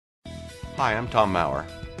Hi, I'm Tom Mower.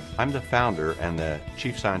 I'm the founder and the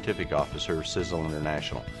Chief Scientific Officer of SISEL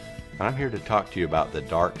International, and I'm here to talk to you about the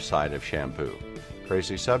dark side of shampoo.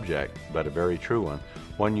 Crazy subject, but a very true one.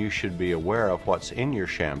 One you should be aware of what's in your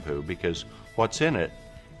shampoo, because what's in it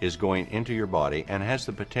is going into your body and has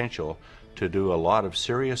the potential to do a lot of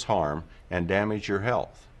serious harm and damage your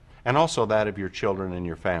health, and also that of your children and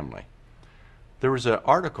your family. There was an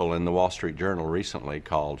article in the Wall Street Journal recently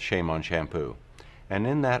called Shame on Shampoo. And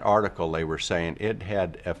in that article they were saying it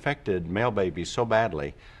had affected male babies so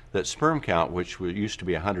badly that sperm count, which used to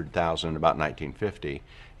be 100,000 in about 1950,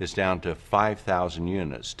 is down to 5,000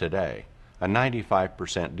 units today, a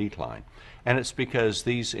 95% decline. And it's because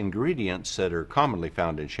these ingredients that are commonly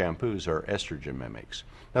found in shampoos are estrogen mimics.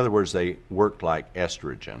 In other words, they work like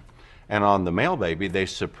estrogen. And on the male baby, they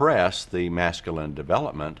suppress the masculine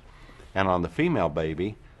development, and on the female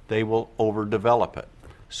baby, they will overdevelop it.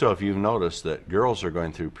 So if you've noticed that girls are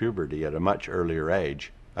going through puberty at a much earlier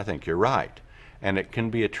age, I think you're right. And it can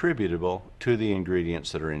be attributable to the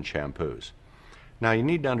ingredients that are in shampoos. Now you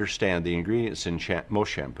need to understand the ingredients in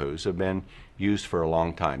most shampoos have been used for a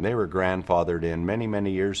long time. They were grandfathered in many,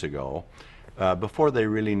 many years ago before they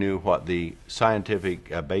really knew what the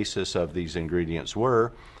scientific basis of these ingredients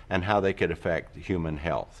were and how they could affect human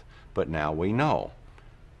health. But now we know.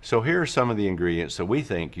 So here are some of the ingredients that we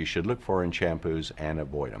think you should look for in shampoos and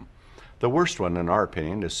avoid them. The worst one, in our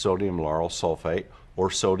opinion, is sodium lauryl sulfate or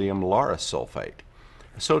sodium Laureth sulfate.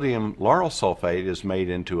 Sodium lauryl sulfate is made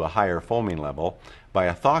into a higher foaming level by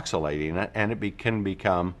ethoxylating it, and it can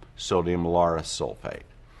become sodium Laureth sulfate.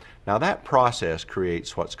 Now that process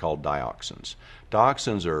creates what's called dioxins.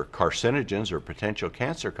 Dioxins are carcinogens or potential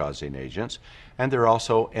cancer-causing agents, and they're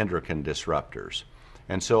also endocrine disruptors.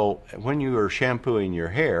 And so when you are shampooing your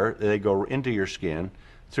hair, they go into your skin,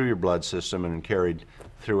 through your blood system, and carried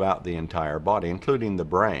throughout the entire body, including the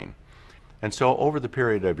brain. And so over the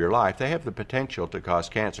period of your life, they have the potential to cause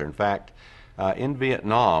cancer. In fact, in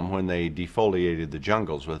Vietnam, when they defoliated the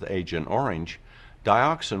jungles with Agent Orange,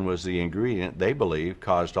 dioxin was the ingredient they believe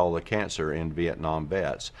caused all the cancer in Vietnam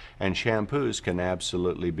vets, and shampoos can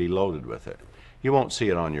absolutely be loaded with it. You won't see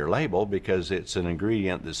it on your label because it's an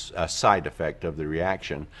ingredient that's a side effect of the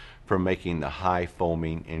reaction from making the high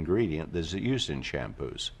foaming ingredient that's used in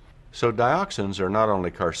shampoos. So dioxins are not only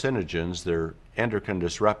carcinogens, they're endocrine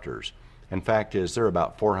disruptors. In fact, they're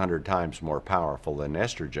about 400 times more powerful than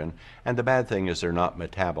estrogen, and the bad thing is they're not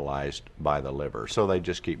metabolized by the liver, so they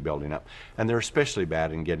just keep building up. And they're especially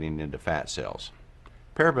bad in getting into fat cells.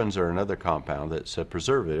 Parabens are another compound that's a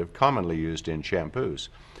preservative commonly used in shampoos.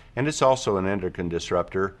 And it's also an endocrine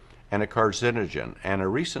disruptor and a carcinogen. And a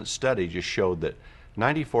recent study just showed that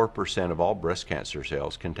 94% of all breast cancer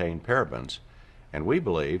cells contain parabens. And we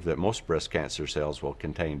believe that most breast cancer cells will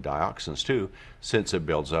contain dioxins too, since it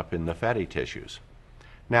builds up in the fatty tissues.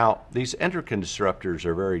 Now, these endocrine disruptors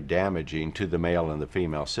are very damaging to the male and the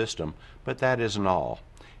female system, but that isn't all.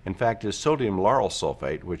 In fact, the sodium lauryl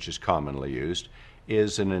sulfate, which is commonly used,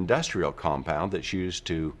 is an industrial compound that's used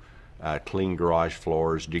to clean garage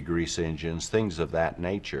floors, degrease engines, things of that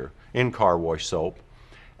nature, in car wash soap,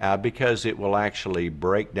 because it will actually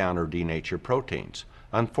break down or denature proteins.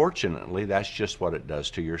 Unfortunately, that's just what it does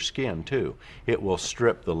to your skin too. It will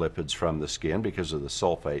strip the lipids from the skin because of the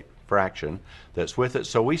sulfate fraction that's with it.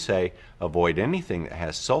 So we say avoid anything that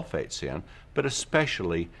has sulfates in, but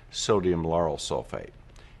especially sodium lauryl sulfate.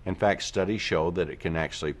 In fact, studies show that it can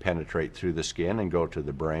actually penetrate through the skin and go to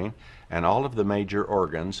the brain and all of the major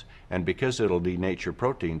organs, and because it'll denature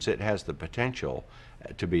proteins, it has the potential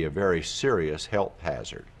to be a very serious health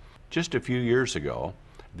hazard. Just a few years ago,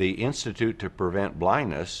 the Institute to Prevent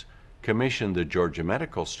Blindness commissioned the Georgia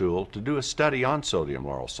Medical School to do a study on sodium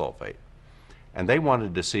lauryl sulfate. And they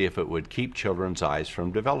wanted to see if it would keep children's eyes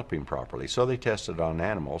from developing properly. So they tested on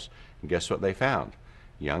animals, and guess what they found?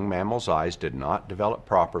 Young mammals' eyes did not develop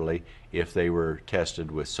properly if they were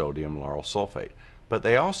tested with sodium lauryl sulfate. But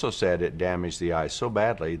they also said it damaged the eyes so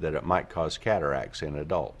badly that it might cause cataracts in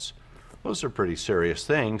adults. Those are pretty serious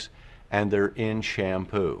things, and they're in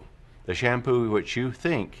shampoo. The shampoo which you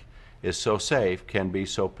think is so safe can be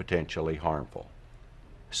so potentially harmful.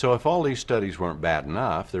 So if all these studies weren't bad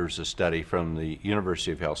enough, there's a study from the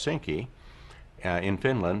University of Helsinki in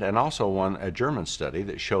Finland, and also a German study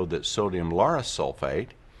that showed that sodium Laureth sulfate,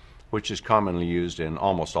 which is commonly used in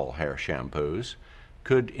almost all hair shampoos,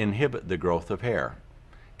 could inhibit the growth of hair.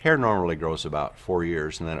 Hair normally grows about 4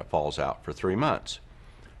 years and then it falls out for 3 months.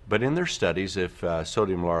 But in their studies, if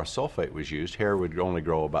sodium Laureth sulfate was used, hair would only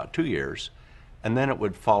grow about 2 years, and then it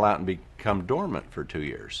would fall out and become dormant for 2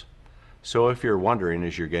 years. So if you're wondering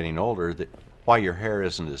as you're getting older, why your hair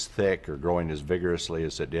isn't as thick or growing as vigorously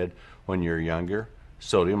as it did when you're younger,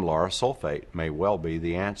 sodium lauryl sulfate may well be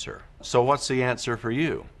the answer. So what's the answer for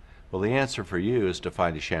you? Well, the answer for you is to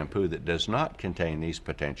find a shampoo that does not contain these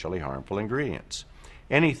potentially harmful ingredients.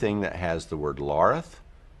 Anything that has the word Laureth,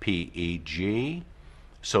 PEG,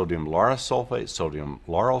 sodium lauryl sulfate, sodium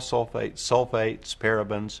lauryl sulfate, sulfates,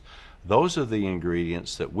 parabens, those are the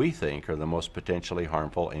ingredients that we think are the most potentially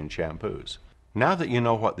harmful in shampoos. Now that you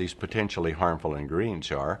know what these potentially harmful ingredients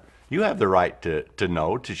are, you have the right to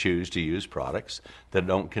choose to use products that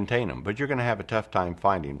don't contain them. But you're going to have a tough time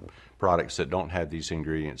finding products that don't have these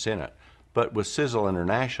ingredients in it. But with SISEL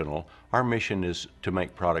International, our mission is to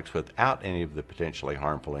make products without any of the potentially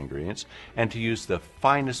harmful ingredients and to use the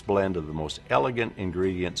finest blend of the most elegant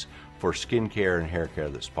ingredients for skincare and hair care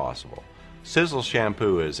that's possible. SISEL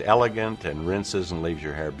shampoo is elegant and rinses and leaves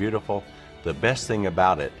your hair beautiful. The best thing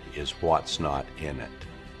about it is what's not in it.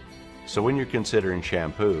 So when you're considering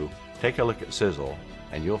shampoo, take a look at SISEL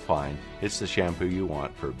and you'll find it's the shampoo you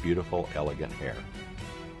want for beautiful, elegant hair.